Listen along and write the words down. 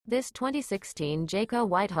This 2016 Jayco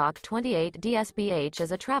White Hawk 28 DSBH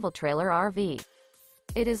is a travel trailer RV.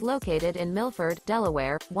 It is located in Milford,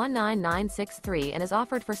 Delaware, 19963 and is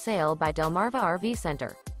offered for sale by Delmarva RV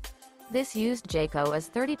Center. This used Jayco is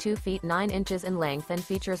 32 feet 9 inches in length and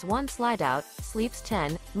features one slide-out, sleeps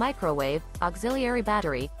 10, microwave, auxiliary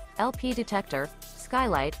battery, LP detector,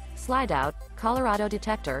 skylight, slide-out, Colorado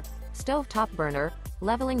detector, stove-top burner,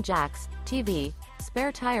 leveling jacks, TV,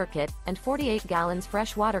 spare tire kit, and 48 gallons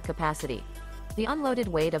fresh water capacity. The unloaded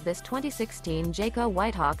weight of this 2016 Jayco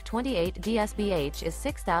White Hawk 28 DSBH is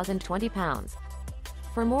 6,020 pounds.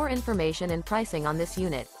 For more information and pricing on this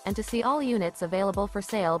unit, and to see all units available for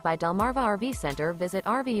sale by Delmarva RV Center, visit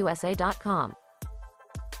RVUSA.com.